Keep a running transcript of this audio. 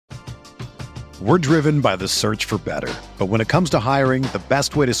We're driven by the search for better. But when it comes to hiring, the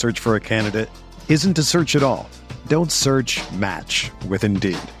best way to search for a candidate isn't to search at all. Don't search, match with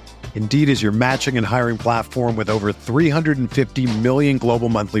Indeed. Indeed is your matching and hiring platform with over 350 million global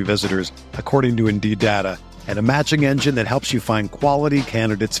monthly visitors, according to Indeed data, and a matching engine that helps you find quality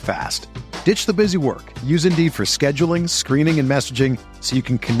candidates fast. Ditch the busy work. Use Indeed for scheduling, screening, and messaging so you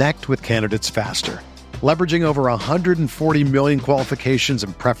can connect with candidates faster. Leveraging over 140 million qualifications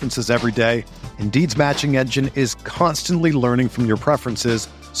and preferences every day, Indeed's matching engine is constantly learning from your preferences,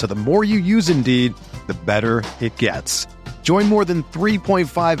 so the more you use Indeed, the better it gets. Join more than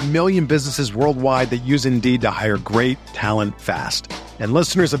 3.5 million businesses worldwide that use Indeed to hire great talent fast. And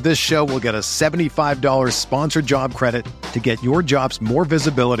listeners of this show will get a $75 sponsored job credit to get your jobs more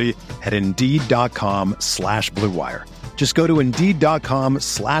visibility at Indeed.com/Blue Wire. Just go to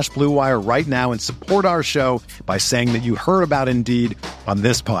Indeed.com/Blue Wire right now and support our show by saying that you heard about Indeed on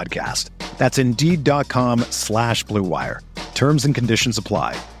this podcast. That's Indeed.com/Blue Wire. Terms and conditions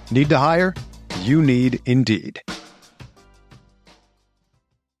apply. Need to hire? You need Indeed.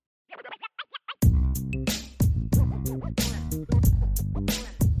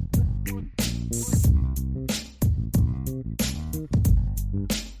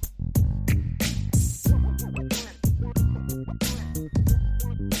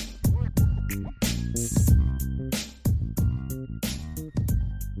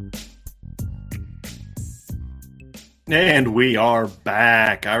 And we are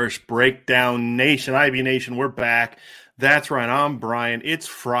back. Irish Breakdown Nation, IB Nation, we're back. That's right, I'm Brian. It's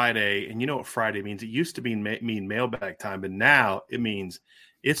Friday, and you know what Friday means. It used to mean mailbag time, but now it means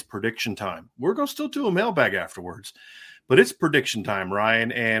it's prediction time. We're going to still do a mailbag afterwards, but it's prediction time,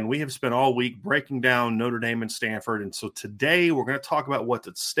 Ryan, and we have spent all week breaking down Notre Dame and Stanford, and so today we're going to talk about what's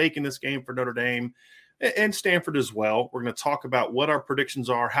at stake in this game for Notre Dame and Stanford as well. We're going to talk about what our predictions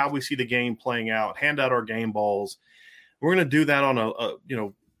are, how we see the game playing out, hand out our game balls. We're going to do that on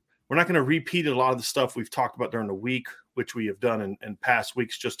we're not going to repeat a lot of the stuff we've talked about during the week, which we have done in past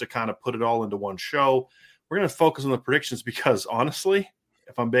weeks, just to kind of put it all into one show. We're going to focus on the predictions because, honestly,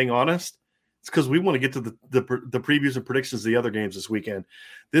 if I'm being honest, it's because we want to get to the previews and predictions of the other games this weekend.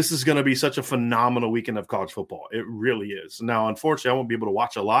 This is going to be such a phenomenal weekend of college football. It really is. Now, unfortunately, I won't be able to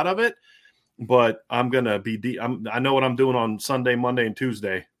watch a lot of it, but I'm going to be I know what I'm doing on Sunday, Monday, and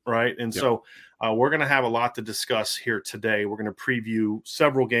Tuesday, right? And so we're going to have a lot to discuss here today. We're going to preview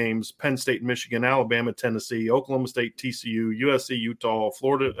several games: Penn State, Michigan, Alabama, Tennessee, Oklahoma State, TCU, USC, Utah,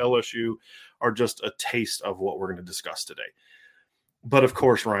 Florida, LSU are just a taste of what we're going to discuss today. But, of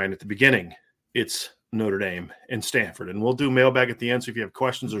course, Ryan, at the beginning, it's Notre Dame and Stanford. And we'll do mailbag at the end, so if you have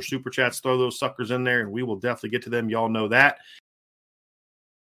questions or super chats, throw those suckers in there, and we will definitely get to them. Y'all know that.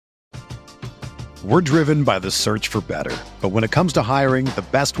 We're driven by the search for better. But when it comes to hiring, the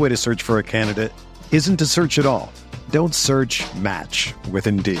best way to search for a candidate isn't to search at all. Don't search, match with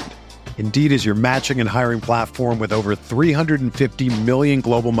Indeed. Indeed is your matching and hiring platform with over 350 million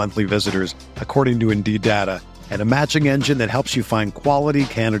global monthly visitors, according to Indeed data, and a matching engine that helps you find quality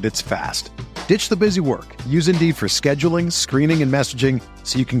candidates fast. Ditch the busy work. Use Indeed for scheduling, screening, and messaging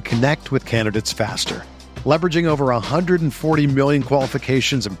so you can connect with candidates faster. Leveraging over 140 million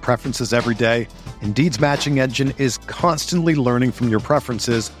qualifications and preferences every day, Indeed's matching engine is constantly learning from your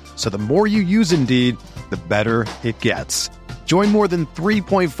preferences, so the more you use Indeed, the better it gets. Join more than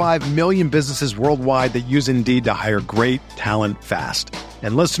 3.5 million businesses worldwide that use Indeed to hire great talent fast.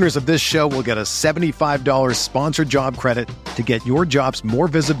 And listeners of this show will get a $75 sponsored job credit to get your jobs more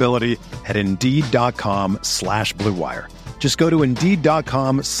visibility at Indeed.com/Blue Wire. Just go to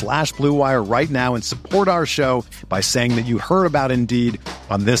Indeed.com/Blue Wire right now and support our show by saying that you heard about Indeed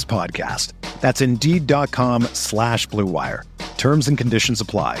on this podcast. That's Indeed.com/Blue Wire. Terms and conditions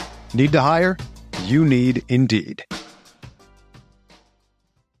apply. Need to hire? You need Indeed.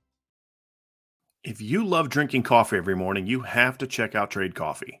 If you love drinking coffee every morning, you have to check out Trade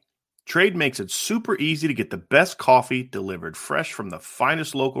Coffee. Trade makes it super easy to get the best coffee delivered fresh from the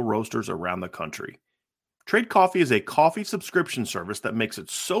finest local roasters around the country. Trade Coffee is a coffee subscription service that makes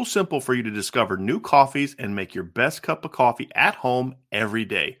it so simple for you to discover new coffees and make your best cup of coffee at home every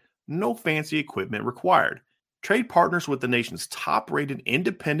day. No fancy equipment required. Trade partners with the nation's top-rated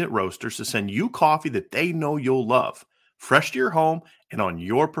independent roasters to send you coffee that they know you'll love, fresh to your home and on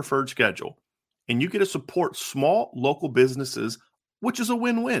your preferred schedule. And you get to support small local businesses, which is a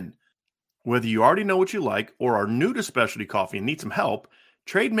win-win. Whether you already know what you like or are new to specialty coffee and need some help,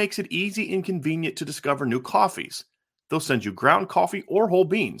 Trade makes it easy and convenient to discover new coffees. They'll send you ground coffee or whole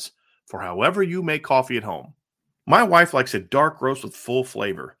beans for however you make coffee at home. My wife likes a dark roast with full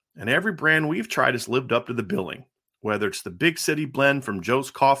flavor, and every brand we've tried has lived up to the billing. Whether it's the Big City blend from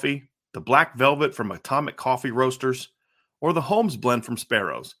Joe's Coffee, the Black Velvet from Atomic Coffee Roasters, or the Holmes Blend from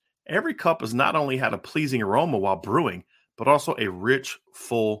Sparrows. Every cup has not only had a pleasing aroma while brewing, but also a rich,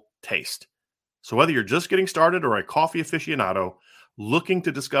 full taste. So whether you're just getting started or a coffee aficionado looking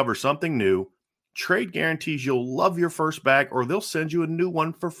to discover something new, Trade guarantees you'll love your first bag or they'll send you a new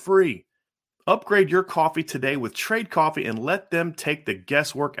one for free. Upgrade your coffee today with Trade Coffee and let them take the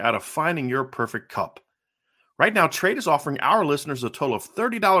guesswork out of finding your perfect cup. Right now, Trade is offering our listeners a total of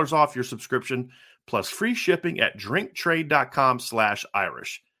 $30 off your subscription plus free shipping at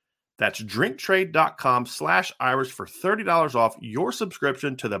drinktrade.com/Irish. That's drinktrade.com/Irish for $30 off your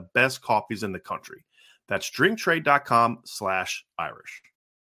subscription to the best coffees in the country. That's drinktrade.com/Irish.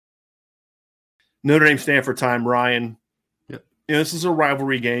 Notre Dame Stanford time, Ryan. Yep. This is a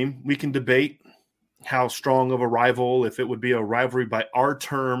rivalry game. We can debate how strong of a rival, if it would be a rivalry by our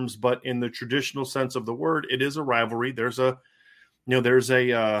terms, but in the traditional sense of the word, it is a rivalry. There's a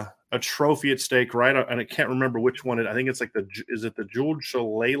trophy at stake, right? And I can't remember which one. I think it's like is it the Jules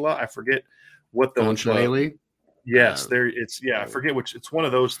Shalala? I forget what the Shalala. Yes, I forget which. It's one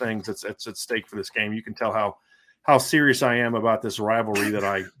of those things that's at stake for this game. You can tell how serious I am about this rivalry that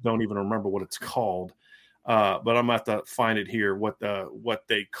I don't even remember what it's called. But I'm going to have to find it here, what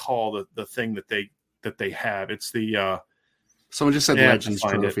they call the thing that they have. It's the someone just said Legends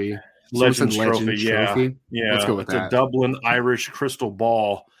Trophy. Legends Trophy, yeah. Let's go with it's that. A Dublin Irish crystal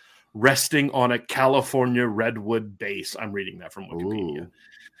ball resting on a California redwood base. I'm reading that from Wikipedia.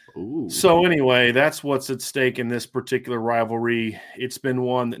 Ooh. So anyway, that's what's at stake in this particular rivalry. It's been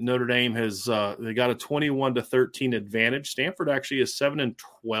one that Notre Dame has they got a 21-13 advantage. Stanford actually is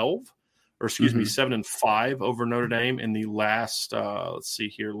 7-12, or excuse me, 7-5 over Notre Dame in the last 12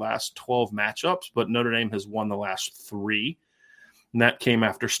 matchups, but Notre Dame has won the last 3. And that came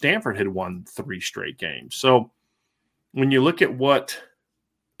after Stanford had won 3 straight games. So when you look at what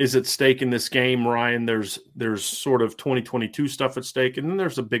is at stake in this game, Ryan, there's sort of 2022 stuff at stake, and then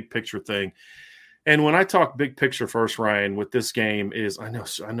there's a big picture thing. And when I talk big picture first, Ryan, with this game is I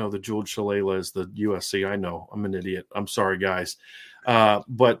know the Jules Shalala is the USC. I know I'm an idiot. I'm sorry, guys.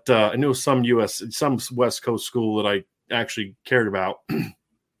 But I knew some West Coast school that I actually cared about,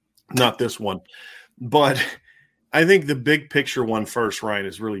 not this one. But I think the big picture one first, Ryan,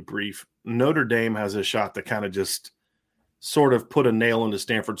 is really brief. Notre Dame has a shot to kind of just sort of put a nail into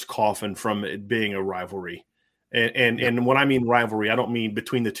Stanford's coffin from it being a rivalry. And when I mean rivalry, I don't mean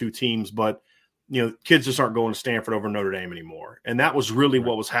between the two teams, but kids just aren't going to Stanford over Notre Dame anymore. And that was really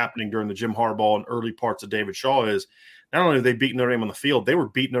what was happening during the Jim Harbaugh and early parts of David Shaw is not only did they beat Notre Dame on the field, they were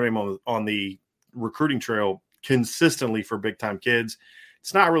beating Notre Dame on the recruiting trail consistently for big-time kids.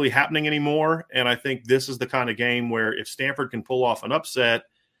 It's not really happening anymore, and I think this is the kind of game where if Stanford can pull off an upset,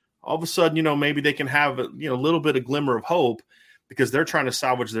 all of a sudden, maybe they can have a little bit of glimmer of hope because they're trying to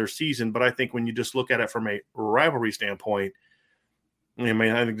salvage their season. But I think when you just look at it from a rivalry standpoint, I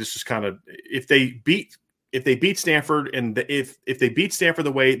think this is kind of if they beat Stanford and if they beat Stanford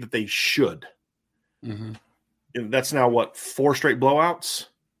the way that they should, that's now 4 straight blowouts.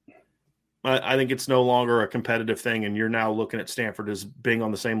 I think it's no longer a competitive thing, and you're now looking at Stanford as being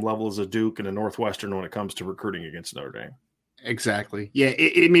on the same level as a Duke and a Northwestern when it comes to recruiting against Notre Dame. Exactly. Yeah.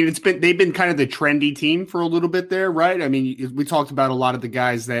 They've been kind of the trendy team for a little bit there, right? I mean, we talked about a lot of the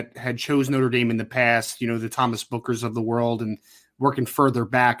guys that had chose Notre Dame in the past, the Thomas Bookers of the world, and working further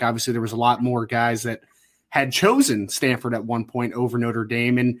back, obviously there was a lot more guys that had chosen Stanford at one point over Notre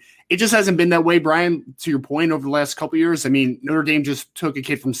Dame. And it just hasn't been that way, Brian, to your point, over the last couple of years. I mean, Notre Dame just took a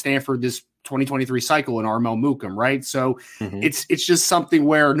kid from Stanford this 2023 cycle in Armel Mukam, right? So it's just something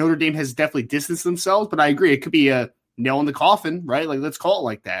where Notre Dame has definitely distanced themselves, but I agree. It could be a nail in the coffin, right? Like, let's call it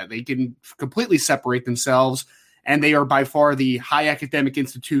like that. They can completely separate themselves, and they are by far the high academic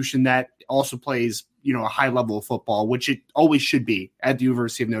institution that also plays, a high level of football, which it always should be at the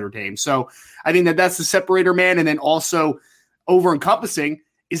University of Notre Dame. So I think that's the separator, man. And then also over encompassing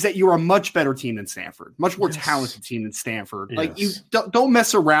is that you're a much better team than Stanford, much more talented team than Stanford. Yes. Like, you don't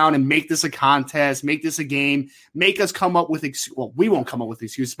mess around and make this a contest, make this a game, make us come up with we won't come up with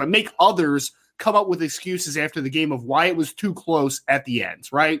excuses, but make others come up with excuses after the game of why it was too close at the end,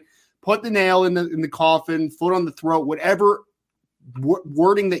 right? Put the nail in the coffin, foot on the throat, whatever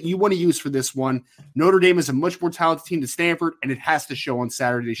wording that you want to use for this one. Notre Dame is a much more talented team than Stanford, and it has to show on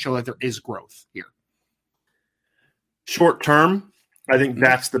Saturday to show that there is growth here. Short term, I think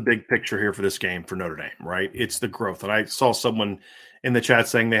that's the big picture here for this game for Notre Dame, right? It's the growth. And I saw someone in the chat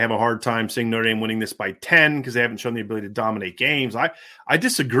saying they have a hard time seeing Notre Dame winning this by 10 because they haven't shown the ability to dominate games. I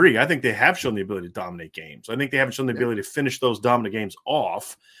disagree. I think they have shown the ability to dominate games. I think they haven't shown the ability to finish those dominant games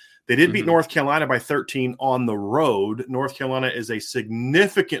off. They did beat North Carolina by 13 on the road. North Carolina is a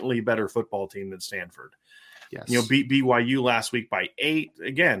significantly better football team than Stanford. Yes. Beat BYU last week by 8.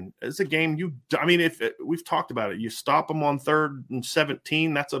 Again, it's a game we've talked about it. You stop them on 3rd and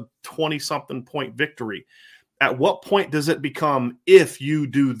 17, that's a 20-something point victory. At what point does it become, if you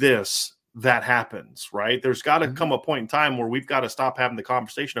do this, that happens, right? There's got to come a point in time where we've got to stop having the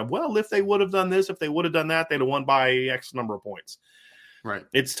conversation of, well, if they would have done this, if they would have done that, they'd have won by X number of points. Right.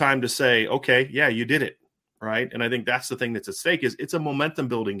 It's time to say, okay, yeah, you did it, right? And I think that's the thing that's at stake is it's a momentum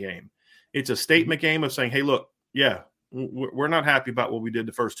building game. It's a statement game of saying, hey, look, yeah, we're not happy about what we did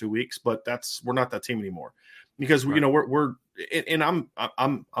the first 2 weeks, but we're not that team anymore because we're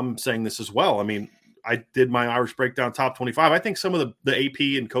I'm saying this as well. I mean, I did my Irish breakdown top 25. I think some of the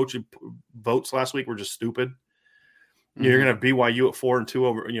AP and coaching votes last week were just stupid. You're going to have BYU at 4-2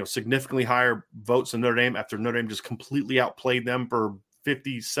 over, significantly higher votes than Notre Dame after Notre Dame just completely outplayed them for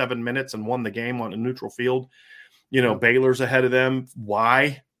 57 minutes and won the game on a neutral field. Baylor's ahead of them.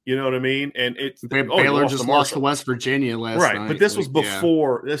 Why? You know what I mean? And Baylor just lost to West Virginia last night. Right, but this was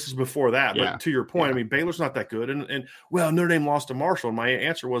before. Yeah. This is before that. But to your point, I mean, Baylor's not that good. And Notre Dame lost to Marshall. And my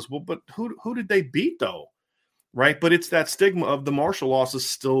answer was, well, but who did they beat though? Right, but it's that stigma of the Marshall loss is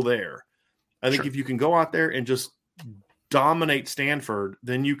still there. I think if you can go out there and just dominate Stanford,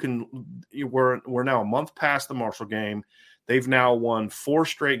 then you can. We're now a month past the Marshall game. They've now won 4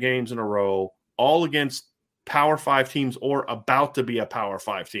 straight games in a row, all against Power 5 teams or about to be a Power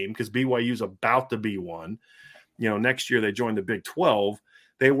 5 team because BYU's about to be one. Next year they joined the Big 12.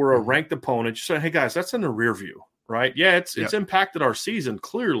 They were a ranked opponent. You say, hey guys, that's in the rear view, right? Yeah, it's impacted our season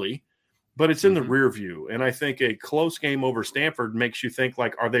clearly, but it's in the rear view. And I think a close game over Stanford makes you think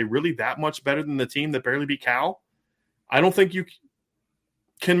like, are they really that much better than the team that barely beat Cal? I don't think you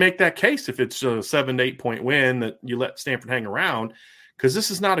can make that case if it's a 7 to 8 point win that you let Stanford hang around. Because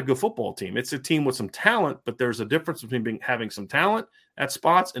this is not a good football team. It's a team with some talent, but there's a difference between having some talent at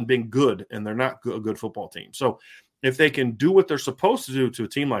spots and being good, and they're not a good football team. So if they can do what they're supposed to do to a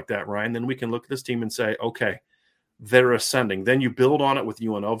team like that, Ryan, then we can look at this team and say, okay, they're ascending. Then you build on it with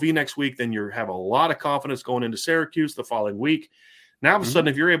UNLV next week. Then you have a lot of confidence going into Syracuse the following week. Now, all of a sudden,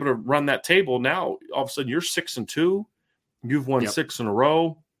 if you're able to run that table, now all of a sudden you're 6-2. You've won 6 in a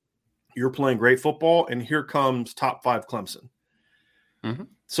row. You're playing great football, and here comes top 5 Clemson.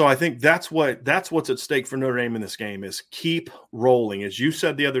 So I think that's what's at stake for Notre Dame in this game is keep rolling. As you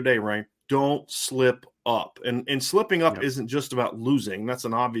said the other day, Ryan, don't slip up. And slipping up isn't just about losing. That's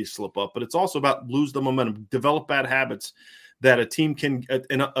an obvious slip up, but it's also about lose the momentum, develop bad habits that a team can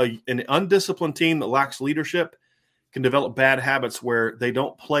an undisciplined team that lacks leadership can develop bad habits where they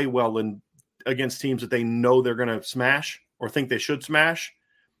don't play well against teams that they know they're going to smash or think they should smash.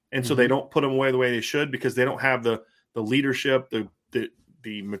 And so they don't put them away the way they should because they don't have the leadership,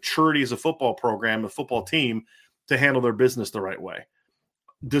 the maturity as a football program, a football team to handle their business the right way.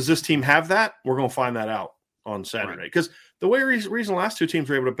 Does this team have that? We're going to find that out on Saturday. Because the reason the last 2 teams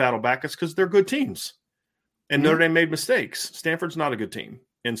were able to battle back is because they're good teams. And Notre Dame made mistakes. Stanford's not a good team.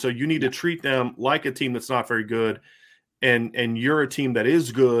 And so you need to treat them like a team that's not very good. And you're a team that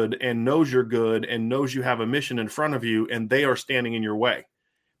is good and knows you're good and knows you have a mission in front of you and they are standing in your way.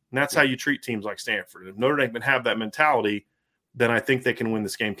 And that's how you treat teams like Stanford. If Notre Dame can have that mentality, then I think they can win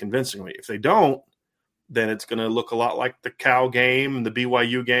this game convincingly. If they don't, then it's going to look a lot like the Cal game and the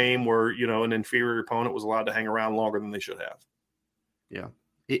BYU game where, an inferior opponent was allowed to hang around longer than they should have. Yeah.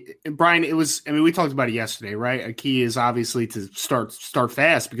 Brian, we talked about it yesterday, right? A key is obviously to start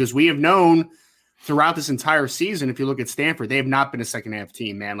fast because we have known throughout this entire season, if you look at Stanford, they have not been a second half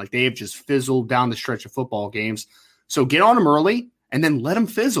team, man. Like they have just fizzled down the stretch of football games. So get on them early. And then let them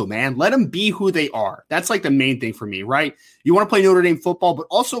fizzle, man. Let them be who they are. That's like the main thing for me, right? You want to play Notre Dame football, but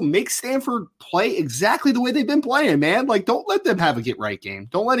also make Stanford play exactly the way they've been playing, man. Like, don't let them have a get-right game.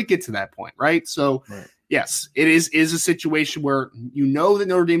 Don't let it get to that point, right? So, yes, it is a situation where you know that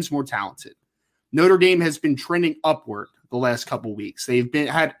Notre Dame's more talented. Notre Dame has been trending upward the last couple weeks. They've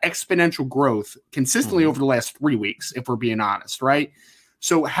had exponential growth consistently over the last 3 weeks, if we're being honest, right?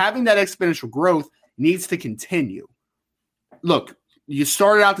 So having that exponential growth needs to continue. Look, you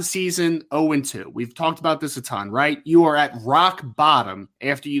started out the season 0-2. We've talked about this a ton, right? You are at rock bottom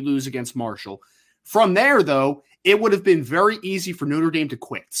after you lose against Marshall. From there, though, it would have been very easy for Notre Dame to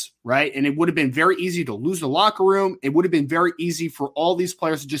quit, right? And it would have been very easy to lose the locker room. It would have been very easy for all these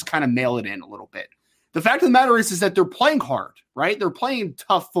players to just kind of mail it in a little bit. The fact of the matter is that they're playing hard, right? They're playing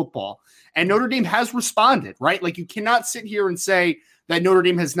tough football. And Notre Dame has responded, right? Like you cannot sit here and say that Notre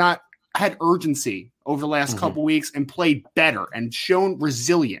Dame has not had urgency over the last couple weeks and played better and shown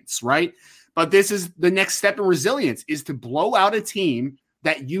resilience, right? But this is the next step in resilience is to blow out a team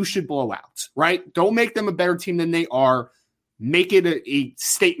that you should blow out, right? Don't make them a better team than they are. Make it a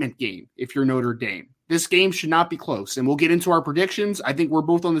statement game if you're Notre Dame. This game should not be close. And we'll get into our predictions. I think we're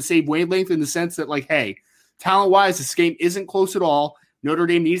both on the same wavelength in the sense that, like, hey, talent-wise, this game isn't close at all. Notre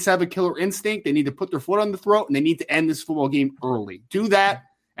Dame needs to have a killer instinct. They need to put their foot on the throat, and they need to end this football game early. Do that,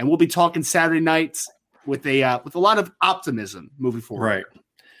 and we'll be talking Saturday nights with a lot of optimism moving forward. Right.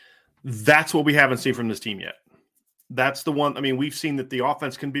 That's what we haven't seen from this team yet. That's the one. I mean, we've seen that the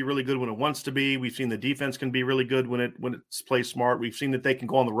offense can be really good when it wants to be. We've seen the defense can be really good when it's played smart. We've seen that they can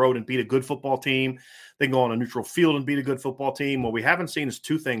go on the road and beat a good football team. They can go on a neutral field and beat a good football team. What we haven't seen is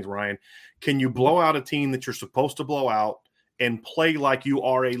two things, Ryan. Can you blow out a team that you're supposed to blow out and play like you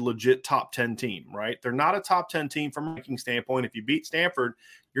are a legit top 10 team, right? They're not a top 10 team from a ranking standpoint. If you beat Stanford,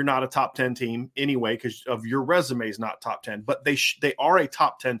 you're not a top 10 team anyway because of your resume is not top 10. But they are a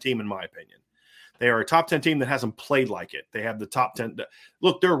top 10 team in my opinion. They are a top 10 team that hasn't played like it. They have the top 10.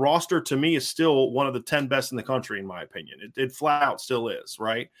 Look, their roster to me is still one of the 10 best in the country, in my opinion. It flat out still is,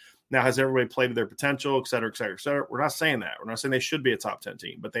 right? Now, has everybody played to their potential, et cetera, et cetera, et cetera? We're not saying that. We're not saying they should be a top 10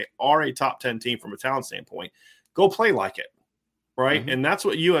 team, but they are a top 10 team from a talent standpoint. Go play like it, right? Mm-hmm. And that's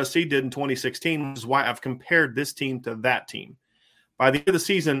what USC did in 2016, which is why I've compared this team to that team. By the end of the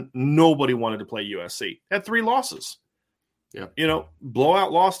season, nobody wanted to play USC. They had 3 losses. Yeah,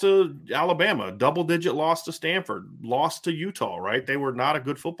 blowout loss to Alabama, double-digit loss to Stanford, loss to Utah, right? They were not a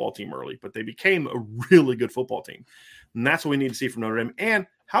good football team early, but they became a really good football team. And that's what we need to see from Notre Dame. And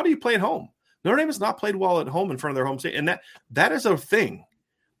how do you play at home? Notre Dame has not played well at home in front of their home state. And that is a thing.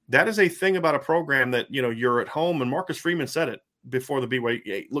 That is a thing about a program that, you're at home. And Marcus Freeman said it before the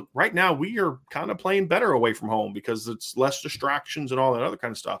BYU. Look, right now we are kind of playing better away from home because it's less distractions and all that other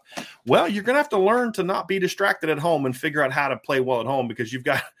kind of stuff. Well, you're going to have to learn to not be distracted at home and figure out how to play well at home because you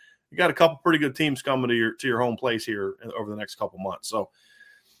got a couple pretty good teams coming to your home place here over the next couple months. So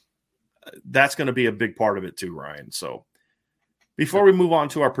that's going to be a big part of it too, Ryan. So before we move on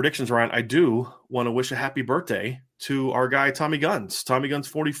to our predictions, Ryan, I do want to wish a happy birthday to our guy, Tommy Guns. Tommy Guns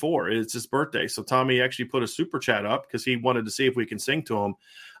 44. It's his birthday. So Tommy actually put a super chat up because he wanted to see if we can sing to him.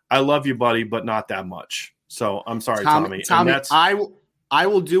 I love you, buddy, but not that much. So I'm sorry, Tommy. Tommy, I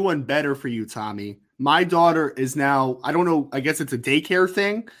will do one better for you, Tommy. My daughter is now, I don't know, I guess it's a daycare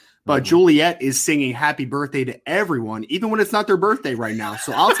thing, but Juliet is singing happy birthday to everyone, even when it's not their birthday right now.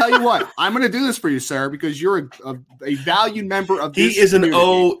 So I'll tell you what, I'm going to do this for you, sir, because you're a valued member of this. He is an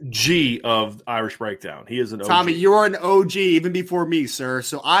OG of Irish Breakdown. He is an OG. Tommy, you're an OG even before me, sir.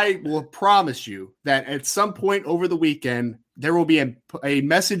 So I will promise you that at some point over the weekend, there will be a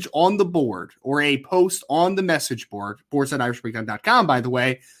message on the board or a post on the message board, boards@irishbreakdown.com, by the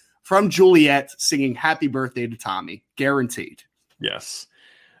way, from Juliet singing happy birthday to Tommy. Guaranteed. Yes.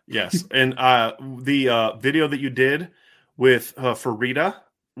 Yes, and the video that you did with Farida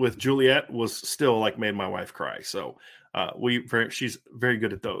with Juliet was still like made my wife cry. So she's very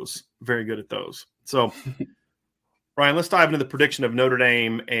good at those. Very good at those. So Ryan, let's dive into the prediction of Notre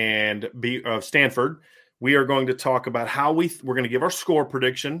Dame and Stanford. We are going to talk about how we're going to give our score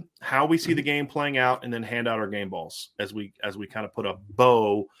prediction, how we see the game playing out, and then hand out our game balls as we kind of put a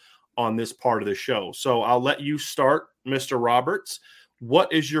bow on this part of the show. So I'll let you start, Mr. Roberts.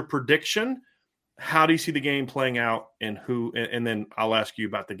 What is your prediction? How do you see the game playing out, and then I'll ask you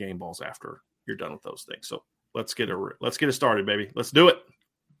about the game balls after you're done with those things. So let's get it started, baby. Let's do it.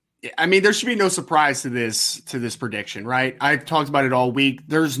 I mean, there should be no surprise to this prediction, right? I've talked about it all week.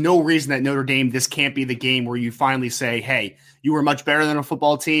 There's no reason that Notre Dame, this can't be the game where you finally say, hey, you were much better than a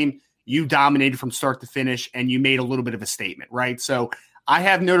football team. You dominated from start to finish, and you made a little bit of a statement, right? So I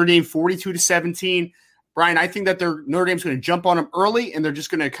have Notre Dame 42-17. Brian, I think that Notre Dame's going to jump on them early, and they're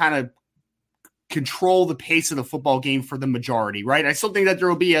just going to kind of control the pace of the football game for the majority, right? I still think that there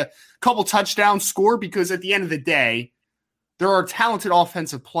will be a couple touchdowns scored because at the end of the day, there are talented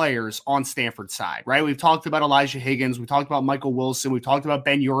offensive players on Stanford's side, right? We've talked about Elijah Higgins. We talked about Michael Wilson. We've talked about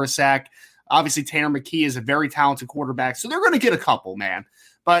Ben Urisak. Obviously, Tanner McKee is a very talented quarterback, so they're going to get a couple, man.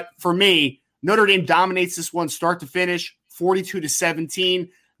 But for me, Notre Dame dominates this one start to finish, 42-17.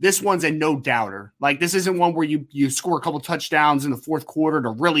 This one's a no doubter. Like, this isn't one where you score a couple touchdowns in the fourth quarter to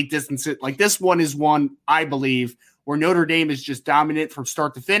really distance it. Like, this one is one, I believe, where Notre Dame is just dominant from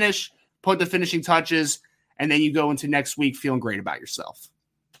start to finish, put the finishing touches, and then you go into next week feeling great about yourself.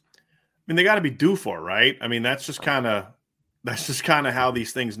 I mean, they got to be due for it, right? I mean, that's just kind of how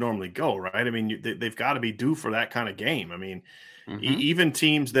these things normally go, right? I mean, they've got to be due for that kind of game. I mean, even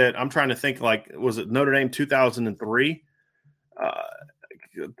teams that I'm trying to think, like, was it Notre Dame 2003?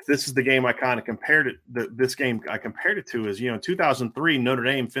 This is the game I kind of compared it. This game I compared it to is, 2003 Notre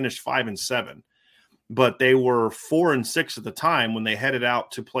Dame finished 5-7. but they were 4-6 at the time when they headed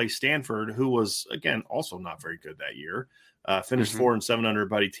out to play Stanford, who was, again, also not very good that year. Finished 4-7 under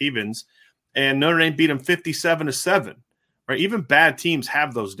Buddy Tevens, and Notre Dame beat them 57-7. Right? Even bad teams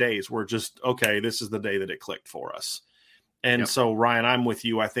have those days where just, okay, this is the day that it clicked for us. And so, Ryan, I'm with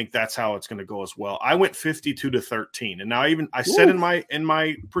you. I think that's how it's going to go as well. I went 52-13, and now even I said in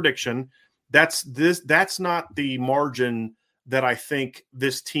my prediction that's not the margin that I think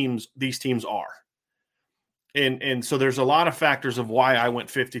these teams are. And so there's a lot of factors of why I went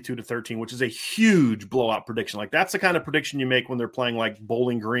 52-13, which is a huge blowout prediction. Like that's the kind of prediction you make when they're playing like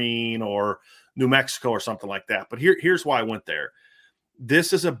Bowling Green or New Mexico or something like that. But here's why I went there.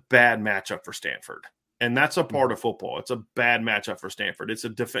 This is a bad matchup for Stanford. And that's a part of football. It's a bad matchup for Stanford. It's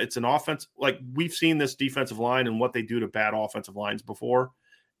an offense. Like we've seen this defensive line and what they do to bad offensive lines before,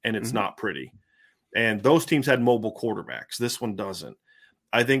 and it's not pretty. And those teams had mobile quarterbacks. This one doesn't.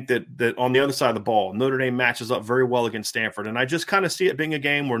 I think that on the other side of the ball, Notre Dame matches up very well against Stanford. And I just kind of see it being a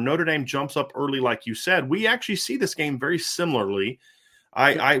game where Notre Dame jumps up early, like you said. We actually see this game very similarly.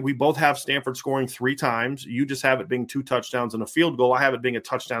 We both have Stanford scoring 3 times. You just have it being 2 touchdowns and a field goal. I have it being a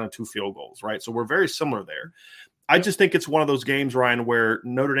touchdown and 2 field goals, right? So we're very similar there. I just think it's one of those games, Ryan, where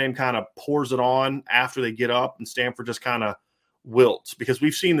Notre Dame kind of pours it on after they get up and Stanford just kind of wilts, because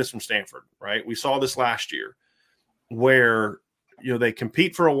we've seen this from Stanford, right? We saw this last year where, they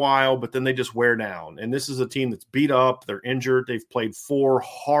compete for a while, but then they just wear down. And this is a team that's beat up. They're injured. They've played 4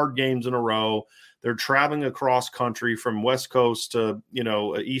 hard games in a row. They're traveling across country from West Coast to,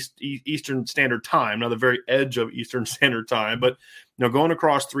 Eastern Standard Time, now the very edge of Eastern Standard Time, but, going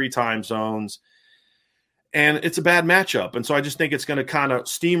across 3 time zones. And it's a bad matchup. And so I just think it's going to kind of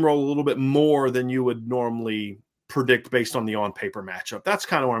steamroll a little bit more than you would normally predict based on the on-paper matchup. That's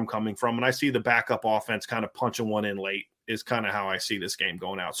kind of where I'm coming from. And I see the backup offense kind of punching one in late is kind of how I see this game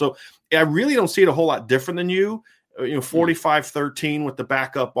going out. So I really don't see it a whole lot different than you. 45-13 with the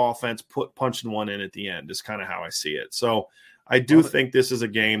backup offense punching one in at the end is kind of how I see it. So I do think this is a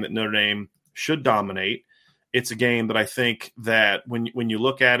game that Notre Dame should dominate. It's a game that I think that when you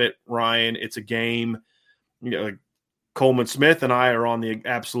look at it, Ryan, it's a game, Coleman Smith and I are on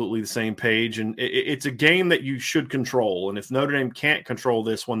absolutely the same page, and it's a game that you should control. And if Notre Dame can't control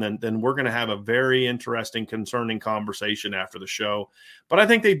this one, then we're going to have a very interesting, concerning conversation after the show. But I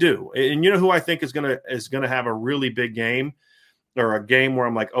think they do. And who I think is going to have a really big game, or a game where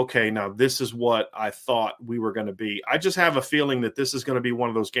I'm like, okay, now this is what I thought we were going to be. I just have a feeling that this is going to be one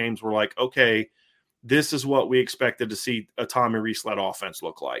of those games where, like, okay, this is what we expected to see a Tommy Rees-led offense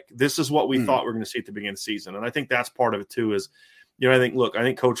look like. This is what we thought we were going to see at the beginning of the season. And I think that's part of it too is, I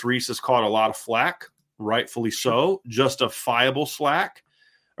think Coach Rees has caught a lot of flack, rightfully so, justifiable flack,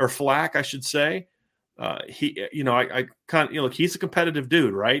 I should say. He's a competitive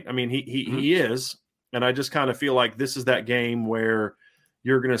dude, right? I mean, he is. And I just kind of feel like this is that game where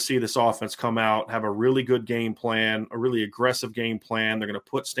you're going to see this offense come out, have a really good game plan, a really aggressive game plan. They're going to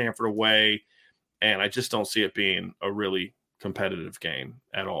put Stanford away. And I just don't see it being a really competitive game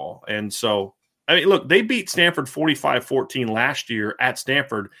at all. And so, I mean, look, they beat Stanford 45-14 last year at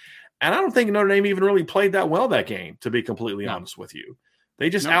Stanford. And I don't think Notre Dame even really played that well that game, to be completely honest with you. They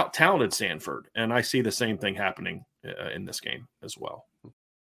just out-talented Stanford. And I see the same thing happening in this game as well.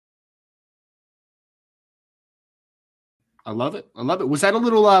 I love it. Was that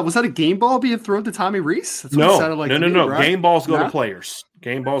a game ball being thrown to Tommy Rees? That's what it sounded like. No. Right? Game balls go to players.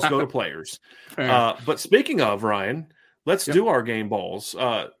 But speaking of, Ryan, let's do our game balls.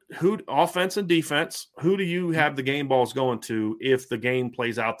 Who, offense and defense, who do you have the game balls going to if the game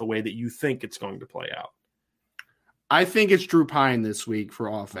plays out the way that you think it's going to play out? I think it's Drew Pine this week for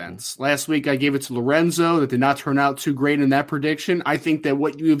offense. Last week I gave it to Lorenzo. That did not turn out too great in that prediction. I think that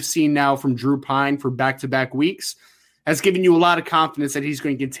what you have seen now from Drew Pine for back-to-back weeks has given you a lot of confidence that he's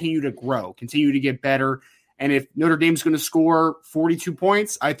going to continue to grow, continue to get better. And if Notre Dame's going to score 42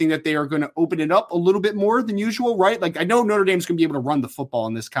 points, I think that they are going to open it up a little bit more than usual, right? Like, I know Notre Dame's going to be able to run the football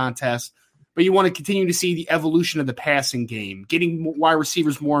in this contest, but you want to continue to see the evolution of the passing game, getting wide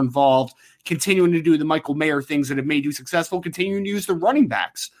receivers more involved, continuing to do the Michael Mayer things that have made you successful, continuing to use the running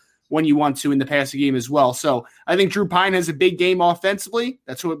backs when you want to in the passing game as well. So I think Drew Pine has a big game offensively.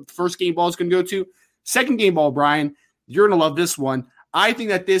 That's what the first game ball is going to go to. Second game ball, Brian, you're going to love this one. I think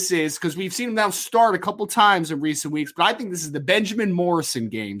that this is, because we've seen him now start a couple times in recent weeks, but I think this is the Benjamin Morrison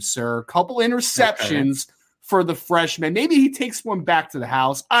game, sir. A couple interceptions for the freshman. Maybe he takes one back to the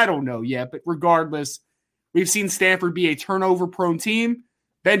house. I don't know yet, but regardless, we've seen Stanford be a turnover-prone team.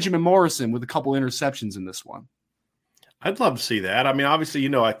 Benjamin Morrison with a couple interceptions in this one. I'd love to see that. I mean,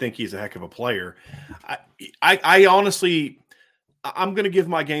 obviously, I think he's a heck of a player. I honestly, I'm going to give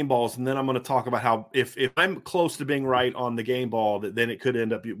my game balls, and then I'm going to talk about how if I'm close to being right on the game ball, then it could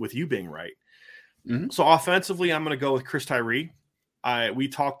end up with you being right. Mm-hmm. So offensively, I'm going to go with Chris Tyree. We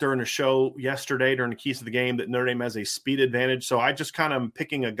talked during a show yesterday during the keys of the game that Notre Dame has a speed advantage. So I just kind of am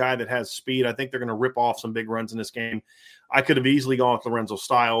picking a guy that has speed. I think they're going to rip off some big runs in this game. I could have easily gone with Lorenzo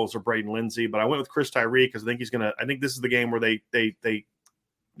Styles or Braden Lindsey, but I went with Chris Tyree because I think this is the game where they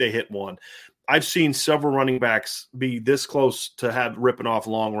hit one. I've seen several running backs be this close to ripping off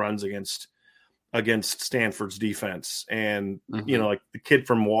long runs against Stanford's defense. And, like the kid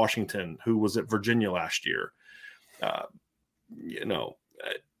from Washington who was at Virginia last year,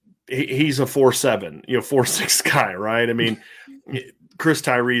 he's a 4.7, 4.6 guy, right? I mean, Chris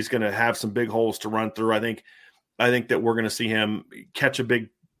Tyree is going to have some big holes to run through. I think that we're going to see him catch a big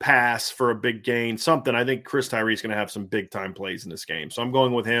pass for a big gain, something. I think Chris Tyree is going to have some big time plays in this game. So I'm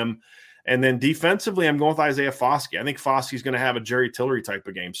going with him. And then defensively, I'm going with Isaiah Foskey. I think Foskey's going to have a Jerry Tillery type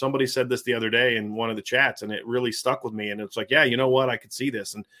of game. Somebody said this the other day in one of the chats, and it really stuck with me. And it's like, yeah, you know what? I could see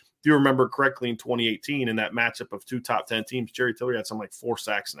this. And if you remember correctly, in 2018, in that matchup of two top 10 teams, Jerry Tillery had something like 4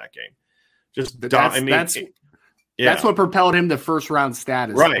 sacks in that game. That's what propelled him to first round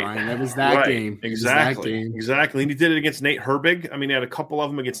status, right? Brian. That was that game. Exactly. And he did it against Nate Herbig. I mean, he had a couple of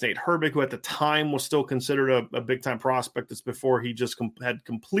them against Nate Herbig, who at the time was still considered a big time prospect. That's before he just had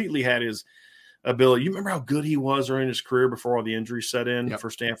completely had his ability. You remember how good he was during his career before all the injuries set in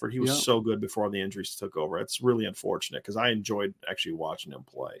for Stanford? He was so good before all the injuries took over. It's really unfortunate because I enjoyed actually watching him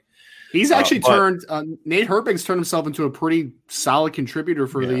play. He's actually Nate Herbig's turned himself into a pretty solid contributor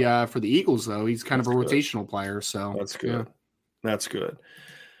for the Eagles, though. He's kind of a rotational player, so that's good. Yeah. That's good.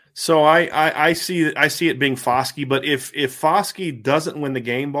 So I see it being Foskey, but if Foskey doesn't win the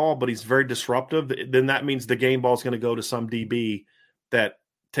game ball, but he's very disruptive, then that means the game ball is going to go to some DB that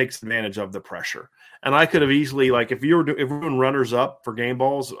takes advantage of the pressure. And I could have easily, like, if we're doing runners up for game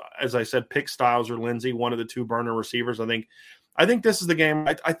balls, as I said, pick Styles or Lindsey, one of the two burner receivers. I think this is the game.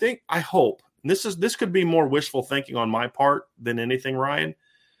 I hope this could be more wishful thinking on my part than anything, Ryan.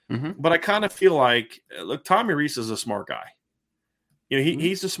 Mm-hmm. But I kind of feel like, look, Tommy Rees is a smart guy.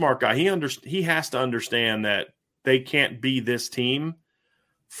 He's a smart guy. He has to understand that they can't be this team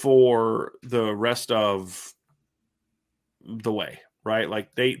for the rest of the way, right?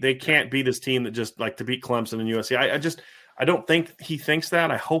 Like they can't be this team that just like to beat Clemson and USC. I don't think he thinks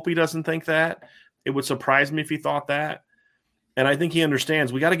that. I hope he doesn't think that. It would surprise me if he thought that. And I think he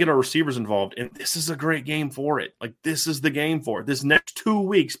understands we got to get our receivers involved. And this is a great game for it. Like, this is the game for it. This next 2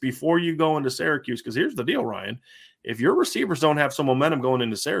 weeks before you go into Syracuse, because here's the deal, Ryan. If your receivers don't have some momentum going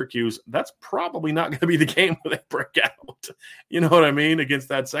into Syracuse, that's probably not going to be the game where they break out. You know what I mean? Against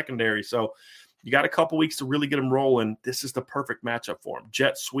that secondary. So you got a couple weeks to really get them rolling. This is the perfect matchup for them.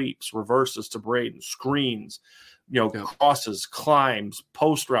 Jet sweeps, reverses to Braden, screens, crosses, climbs,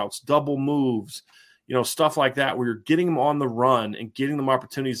 post routes, double moves, stuff like that, where you're getting them on the run and getting them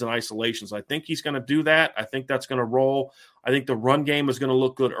opportunities in isolations. I think he's going to do that. I think that's going to roll. I think the run game is going to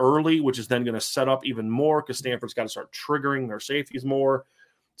look good early, which is then going to set up even more because Stanford's got to start triggering their safeties more.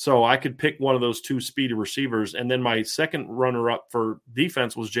 So I could pick one of those two speedy receivers. And then my second runner-up for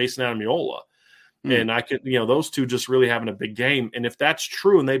defense was Jason Adamiola. And I could, those two just really having a big game. And if that's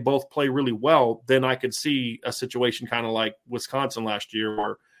true and they both play really well, then I could see a situation kind of like Wisconsin last year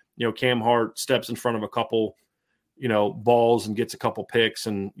where, Cam Hart steps in front of a couple, balls and gets a couple picks.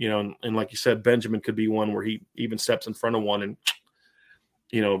 And, and like you said, Benjamin could be one where he even steps in front of one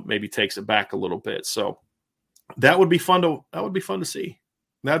and, maybe takes it back a little bit. So that would be fun to see.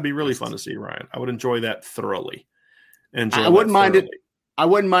 That'd be really fun to see, Ryan. I would enjoy that thoroughly. I wouldn't mind it. I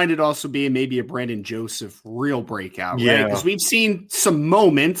wouldn't mind it also being maybe a Brandon Joseph real breakout, right? Because we've seen some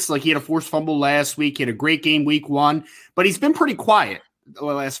moments, like he had a forced fumble last week, he had a great game week 1, but he's been pretty quiet the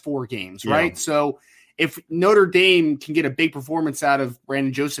last 4 games, right? So if Notre Dame can get a big performance out of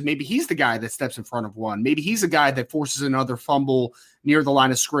Brandon Joseph, maybe he's the guy that steps in front of one. Maybe he's a guy that forces another fumble near the line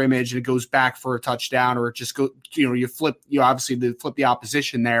of scrimmage and it goes back for a touchdown, or it just go, you flip the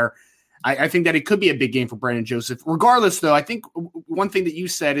opposition there. I think that it could be a big game for Brandon Joseph. Regardless, though, I think one thing that you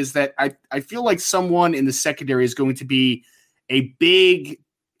said is that I feel like someone in the secondary is going to be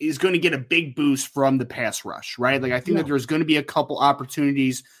going to get a big boost from the pass rush, right? Like, I think that there's going to be a couple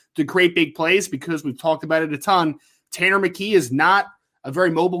opportunities to create big plays because we've talked about it a ton. Tanner McKee is not a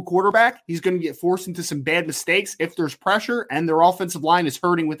very mobile quarterback. He's going to get forced into some bad mistakes if there's pressure, and their offensive line is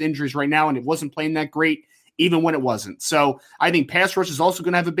hurting with injuries right now, and it wasn't playing that great even when it wasn't. So I think pass rush is also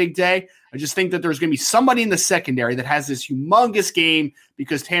going to have a big day. I just think that there's going to be somebody in the secondary that has this humongous game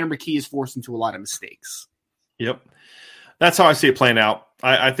because Tanner McKee is forced into a lot of mistakes. Yep. That's how I see it playing out.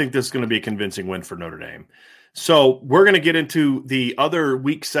 I think this is going to be a convincing win for Notre Dame. So we're going to get into the other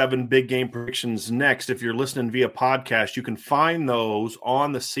Week 7 big game predictions next. If you're listening via podcast, you can find those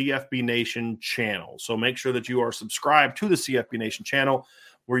on the CFB Nation channel. So make sure that you are subscribed to the CFB Nation channel,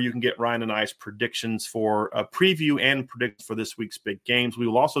 where you can get Ryan and I's predictions for a preview and predict for this week's big games. We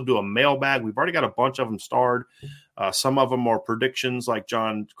will also do a mailbag. We've already got a bunch of them starred. Some of them are predictions, like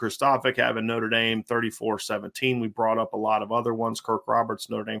John Krzysztofic having Notre Dame 34-17. We brought up a lot of other ones. Kirk Roberts,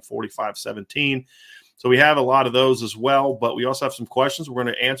 Notre Dame 45-17. So we have a lot of those as well, but we also have some questions. We're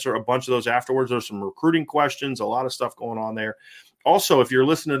going to answer a bunch of those afterwards. There's some recruiting questions, a lot of stuff going on there. Also, if you're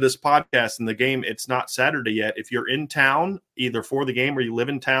listening to this podcast and the game, it's not Saturday yet. If you're in town, either for the game or you live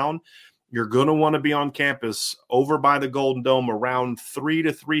in town, you're going to want to be on campus over by the Golden Dome around 3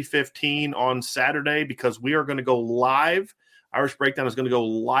 to 3:15 on Saturday, because we are going to go live. Irish Breakdown is going to go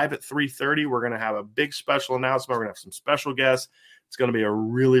live at 3:30. We're going to have a big special announcement. We're going to have some special guests. It's going to be a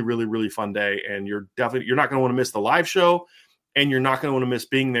really, really, really fun day, and you're not going to want to miss the live show, and you're not going to want to miss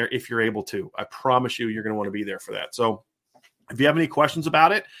being there if you're able to. I promise you, you're going to want to be there for that. So if you have any questions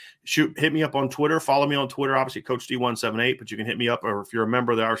about it, hit me up on Twitter. Follow me on Twitter, obviously Coach D178, but you can hit me up, or if you're a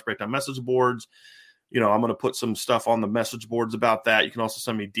member of the Irish Breakdown message boards, I'm going to put some stuff on the message boards about that. You can also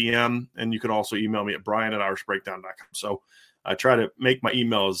send me DM, and you can also email me at brian@irishbreakdown.com. So I try to make my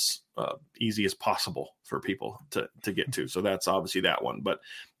emails easy as possible for people to get to. So that's obviously that one. But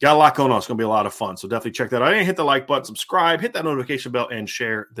got a lot going on. It's going to be a lot of fun. So definitely check that out. Hit the like button, subscribe, hit that notification bell, and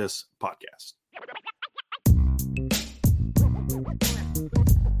share this podcast.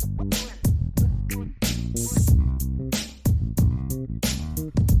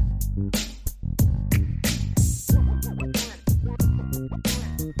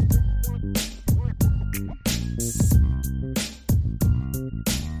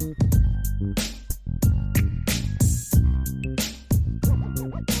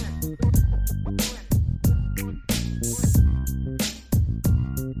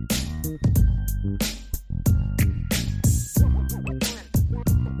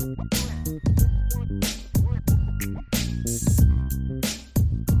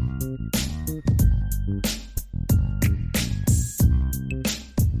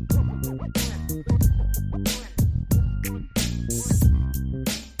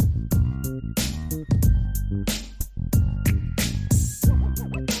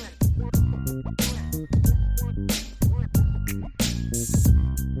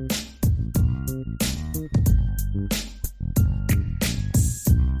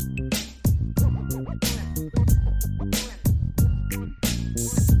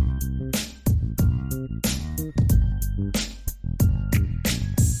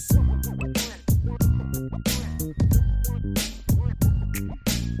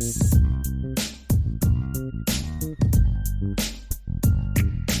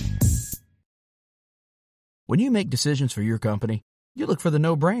 When you make decisions for your company, you look for the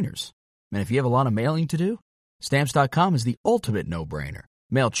no-brainers. And if you have a lot of mailing to do, Stamps.com is the ultimate no-brainer.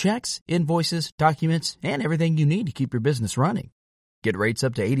 Mail checks, invoices, documents, and everything you need to keep your business running. Get rates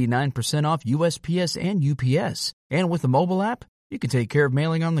up to 89% off USPS and UPS. And with the mobile app, you can take care of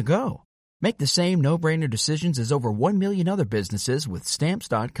mailing on the go. Make the same no-brainer decisions as over 1 million other businesses with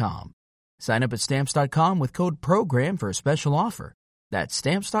Stamps.com. Sign up at Stamps.com with code PROGRAM for a special offer. That's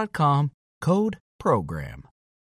Stamps.com, code PROGRAM.